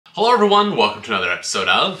Hello everyone, welcome to another episode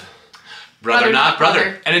of Brother Not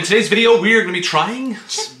Brother. And in today's video we are going to be trying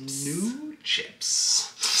some new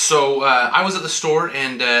chips. So I was at the store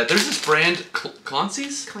and there's this brand,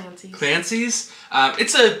 Clancy's? Clancy's.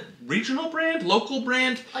 It's a regional brand, local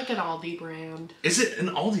brand. Like an Aldi brand. Is it an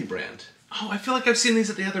Aldi brand? Oh, I feel like I've seen these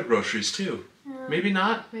at the other groceries too. Maybe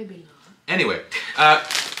not? Maybe not. Anyway,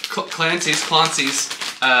 Clancy's.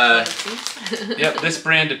 Yep, this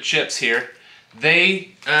brand of chips here.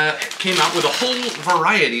 They came out with a whole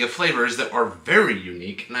variety of flavors that are very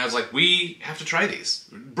unique, and I was like, we have to try these.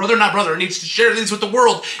 Brother Not Brother needs to share these with the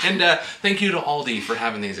world, and thank you to Aldi for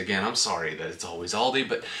having these again. I'm sorry that it's always Aldi,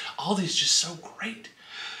 but Aldi's just so great.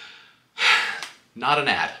 Not an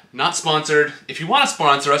ad. Not sponsored. If you want to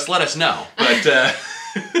sponsor us, let us know, but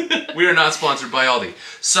we are not sponsored by Aldi.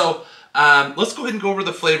 So let's go ahead and go over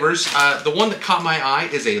the flavors. The one that caught my eye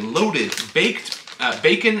is a loaded baked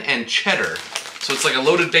bacon and cheddar. So it's like a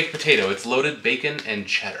loaded baked potato. It's loaded bacon and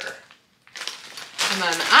cheddar. And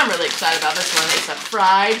then I'm really excited about this one. It's a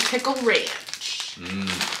Fried Pickle Ranch.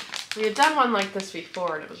 We had done one like this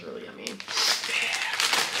before and it was really yummy.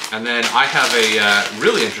 Yeah. And then I have a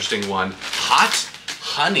really interesting one. Hot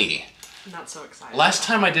honey. I'm not so excited. Last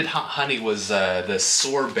time I did hot honey was the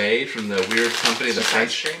sorbet from the weird company, the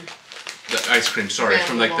French. Ice cream. The ice cream, sorry,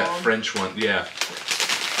 from like that French one, yeah.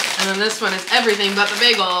 And then this one is everything but the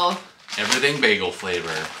bagel. Everything bagel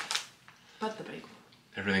flavor. But the bagel.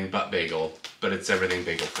 Everything but bagel, but it's everything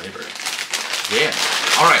bagel flavor. Yeah.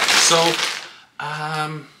 All right, so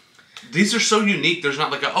these are so unique. There's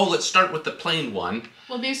not like a, oh, let's start with the plain one.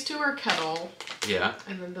 Well, these two are kettle. Yeah.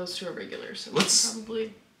 And then those two are regular, so let's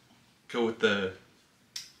probably go with the...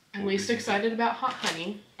 I'm least excited about hot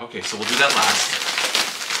honey. Okay, so we'll do that last.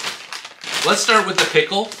 Let's start with the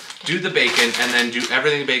pickle. Do the bacon, and then do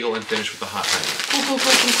everything bagel and finish with the hot honey.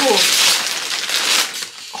 Cool.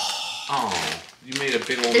 Oh, you made a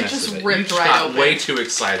big old It mess just of it. ripped You just right got open. way too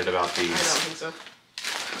excited about these. I don't think so.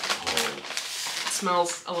 Oh. It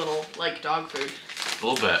smells a little like dog food. A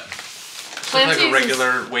little bit. It's like a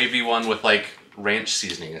regular wavy one with like ranch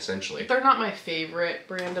seasoning, essentially. They're not my favorite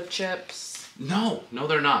brand of chips. No,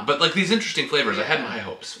 they're not. But like these interesting flavors, I had my high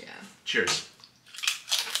hopes. Yeah. Cheers.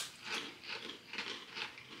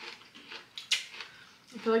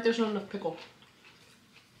 I feel like there's not enough pickle.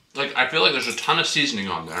 Like, I feel like there's a ton of seasoning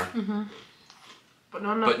on there. But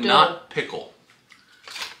not enough dill. Not pickle.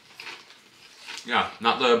 Yeah,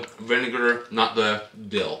 not the vinegar, not the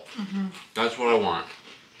dill. That's what I want.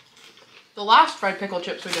 The last fried pickle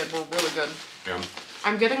chips we did were really good. Yeah.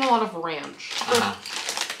 I'm getting a lot of ranch.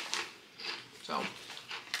 So.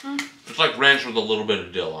 It's like ranch with a little bit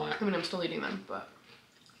of dill on it. I mean, I'm still eating them, but.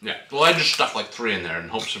 Yeah. Well, I just stuck like 3 in there in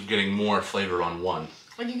hopes of getting more flavor on one.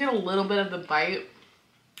 Like, you get a little bit of the bite,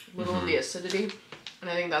 a little of the acidity, and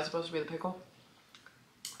I think that's supposed to be the pickle.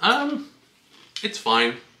 It's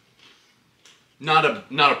fine. Not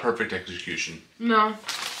a perfect execution. No.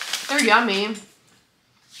 They're yummy.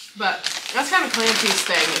 But that's kind of Clancy's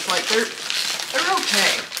thing. It's like, they're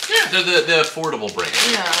okay. Yeah, they're the affordable brand.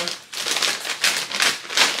 Yeah.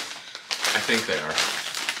 I think they are.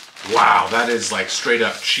 Wow, that is like straight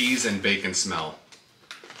up cheese and bacon smell.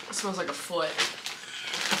 It smells like a foot.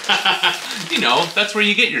 You know, that's where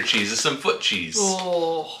you get your cheese, is some foot cheese.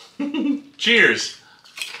 Oh. Cheers.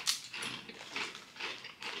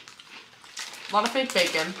 A lot of fake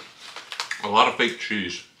bacon. A lot of fake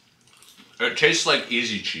cheese. It tastes like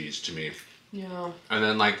easy cheese to me. Yeah. And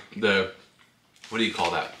then like the, what do you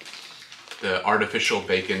call that? The artificial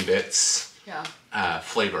bacon bits. Yeah.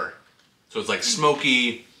 Flavor. So it's like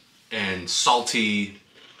smoky and salty.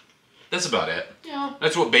 That's about it. Yeah.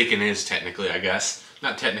 That's what bacon is technically, I guess.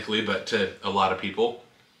 Not technically, but to a lot of people.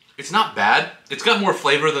 It's not bad. It's got more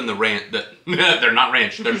flavor than the ranch. They're not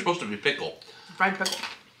ranch. They're supposed to be pickle. Fried pickle.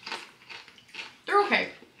 They're okay.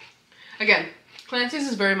 Again, Clancy's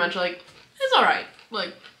is very much like, it's alright.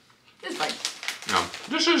 Like, it's fine. No,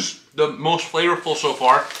 this is the most flavorful so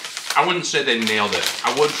far. I wouldn't say they nailed it.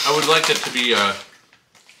 I would like it to be I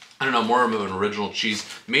don't know, more of an original cheese.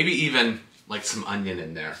 Maybe even like some onion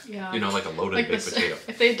in there. Yeah. You know, like a loaded like baked potato.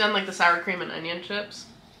 If they'd done like the sour cream and onion chips,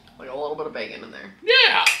 like a little bit of bacon in there.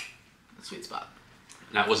 Yeah. The sweet spot.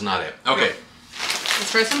 That was not it. Okay.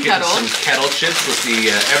 Let's try some kettle. Some kettle chips with the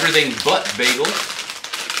everything but bagel.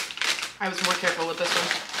 I was more careful with this one.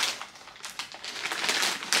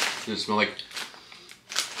 Does it smell like...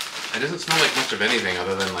 It doesn't smell like much of anything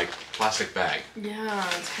other than like plastic bag. Yeah,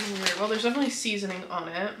 it's kind of weird. Well, there's definitely seasoning on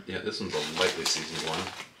it. Yeah, this one's a lightly seasoned one.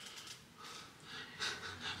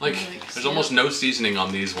 Like, there's almost no seasoning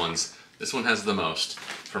on these ones. This one has the most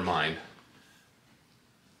for mine.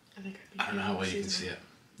 I think I don't know how well you can see it.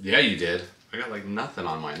 Yeah, you did. I got like nothing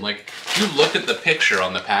on mine. Like, if you look at the picture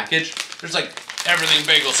on the package, there's like everything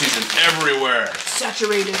bagel season everywhere.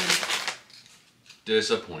 Saturated.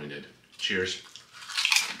 Disappointed. Cheers.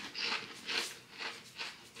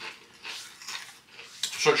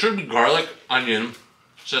 So it should be garlic, onion,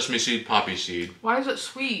 sesame seed, poppy seed. Why is it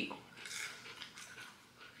sweet?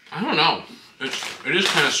 I don't know. It is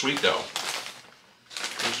kind of sweet though.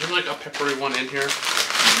 Is there like a peppery one in here?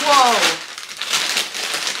 Whoa.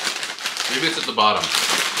 Maybe it's at the bottom.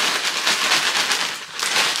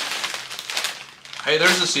 Hey,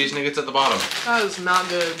 there's the seasoning. It's at the bottom. That is not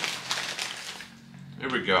good. There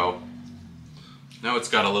we go. Now it's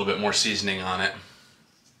got a little bit more seasoning on it.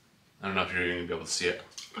 I don't know if you're going to be able to see it.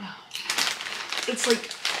 It's like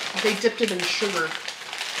they dipped it in sugar.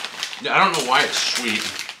 Yeah, I don't know why it's sweet.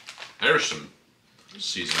 There's some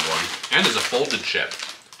seasoned one. And there's a folded chip.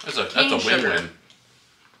 That's a win-win.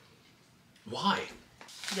 Why?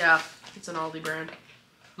 Yeah, it's an Aldi brand.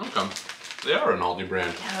 Okay. They are an Aldi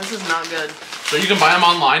brand. Yeah, this is not good. So you can buy them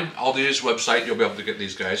online. Aldi's website, you'll be able to get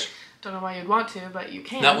these guys. Don't know why you'd want to, but you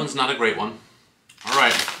can. That one's not a great one. All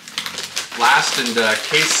right. Last and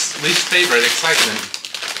case least favorite, excitement.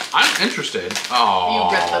 I'm interested. Oh,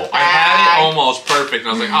 you ripped the bag. I had it almost perfect. And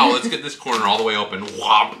I was like, oh, let's get this corner all the way open.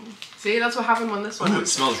 Whop. See, that's what happened when this one. Ooh, it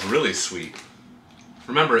smells really sweet.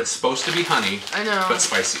 Remember, it's supposed to be honey. I know. But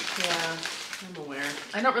spicy. Yeah, I'm aware.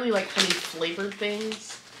 I don't really like honey flavored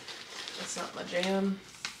things. That's not my jam.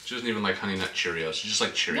 She doesn't even like Honey Nut Cheerios. She just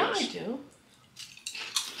like Cheerios. No, I do.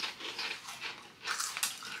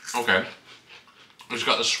 Okay. It's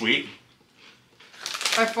got the sweet.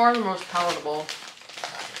 By far the most palatable.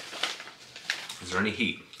 Is there any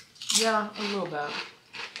heat? Yeah, a little bit.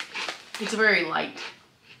 It's very light.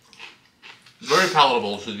 Very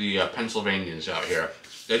palatable to the Pennsylvanians out here.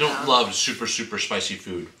 They don't love super, super spicy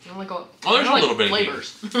food. I like oh, there's a little bit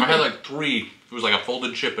flavors. of heat. I had like 3. It was like a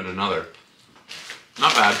folded chip and another.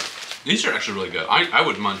 Not bad. These are actually really good. I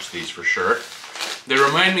would munch these for sure. They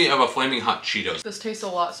remind me of a Flaming Hot Cheetos. This tastes a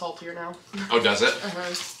lot saltier now. Oh, does it?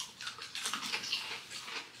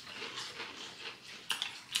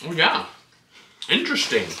 Oh, yeah.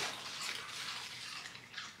 Interesting.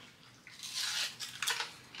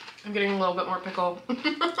 I'm getting a little bit more pickle.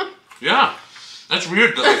 Yeah. That's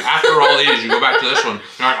weird that like, after all these, you go back to this one.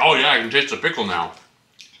 You're like, oh yeah, I can taste the pickle now.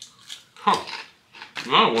 Huh.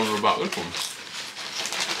 Now I wonder about this one.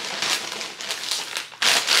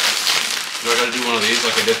 Do I gotta do one of these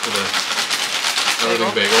like I did for the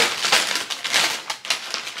everything bagel?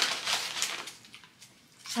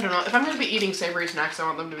 I don't know. If I'm going to be eating savory snacks, I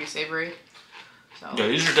want them to be savory. So. Yeah,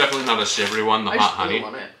 these are definitely not a savory one, the I hot just honey. really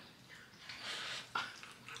want it.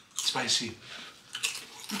 Spicy.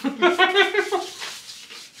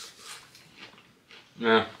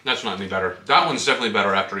 Nah, that's not any better. That one's definitely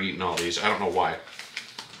better after eating all these. I don't know why.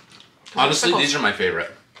 Honestly, these are my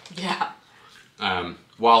favorite. Yeah.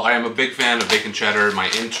 While I am a big fan of bacon cheddar, my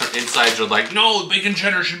insides are like, no, bacon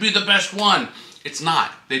cheddar should be the best one. It's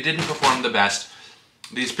not. They didn't perform the best.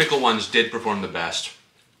 These pickle ones did perform the best.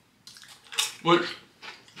 Which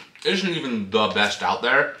isn't even the best out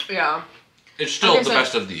there. Yeah. It's still the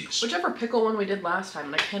best of these. Whichever pickle one we did last time,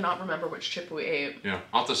 and I cannot remember which chip we ate. Yeah,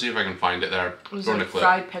 I'll have to see if I can find it there. It was like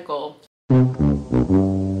fried pickle.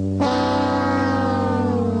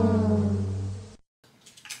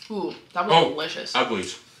 Ooh, that was delicious.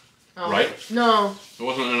 Uglies. Oh. Right? No. It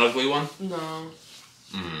wasn't an ugly one? No.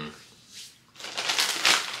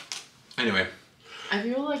 Anyway. I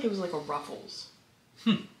feel like it was like a Ruffles.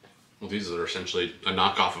 Well, these are essentially a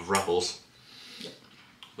knockoff of Ruffles. Yep.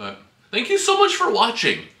 But thank you so much for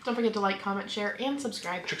watching. Don't forget to like, comment, share, and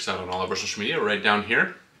subscribe. Check us out on all of our social media right down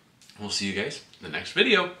here. We'll see you guys in the next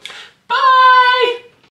video. Bye!